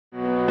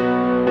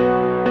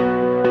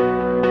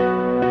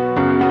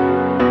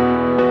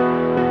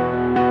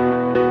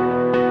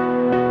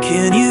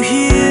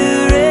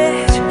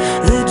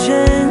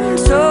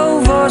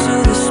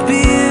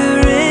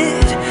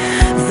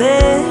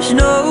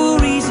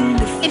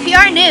you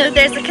are new,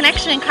 there's a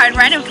connection card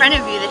right in front of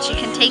you that you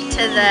can take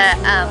to the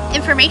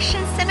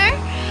information center,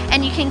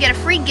 and you can get a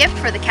free gift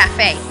for the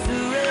cafe.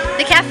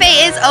 The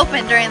cafe is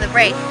open during the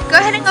break. Go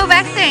ahead and go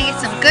back there and get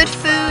some good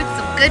food,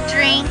 some good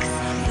drinks,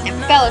 and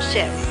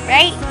fellowship,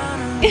 right?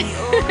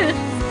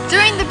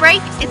 During the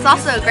break, it's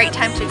also a great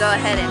time to go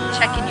ahead and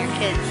check in your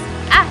kids.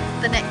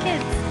 The Net Kids.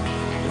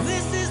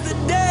 This is the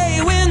day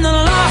when the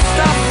lost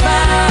are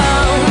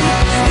found.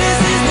 This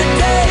is the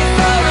day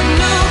for a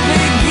new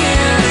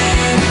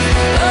beginning.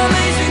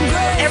 Amazing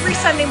grace. Every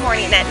Sunday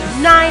morning at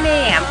 9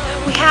 a.m.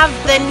 we have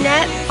the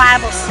Net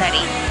Bible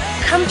Study.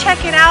 Come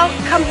check it out.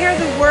 Come hear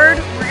the Word.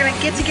 We're going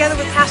to get together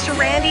with Pastor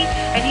Randy,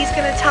 and he's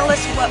going to tell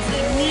us what we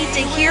need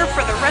to hear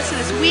for the rest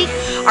of this week,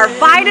 our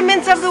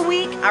vitamins of the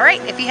week. All right,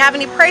 if you have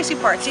any praise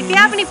reports, if you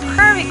have any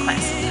prayer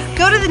requests,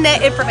 go to the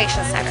Net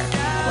Information Center.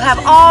 We'll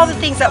have all the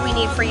things that we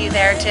need for you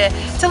there to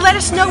let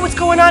us know what's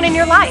going on in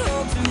your life.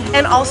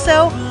 And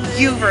also,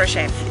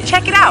 YouVersion.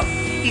 Check it out.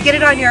 You get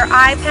it on your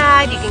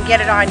iPad, you can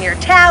get it on your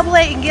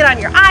tablet, you can get it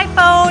on your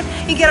iPhone,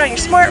 you can get it on your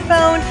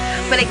smartphone,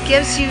 but it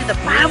gives you the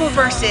Bible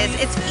verses.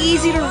 It's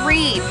easy to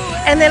read.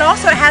 And then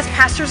also it has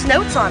pastor's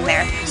notes on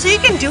there. So you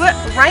can do it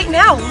right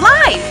now,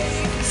 live.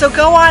 So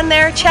go on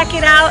there, check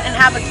it out, and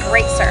have a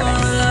great service.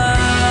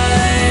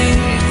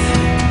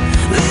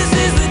 This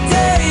is the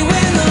day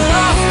when the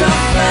lost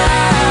are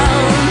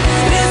found.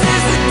 This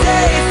is the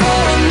day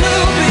for a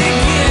new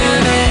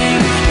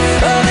beginning.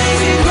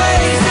 Amazing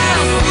grace,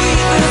 how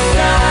sweet the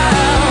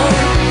sound.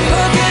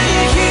 Oh, can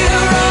you hear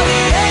all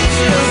the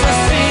angels are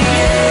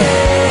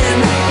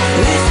singing?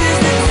 This is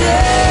the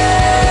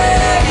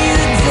day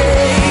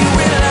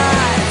when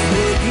life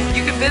begins.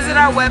 You can visit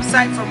our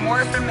website for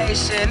more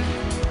information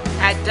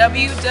at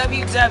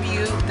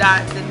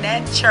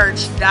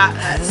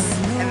www.thenetchurch.us,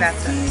 and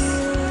that's us.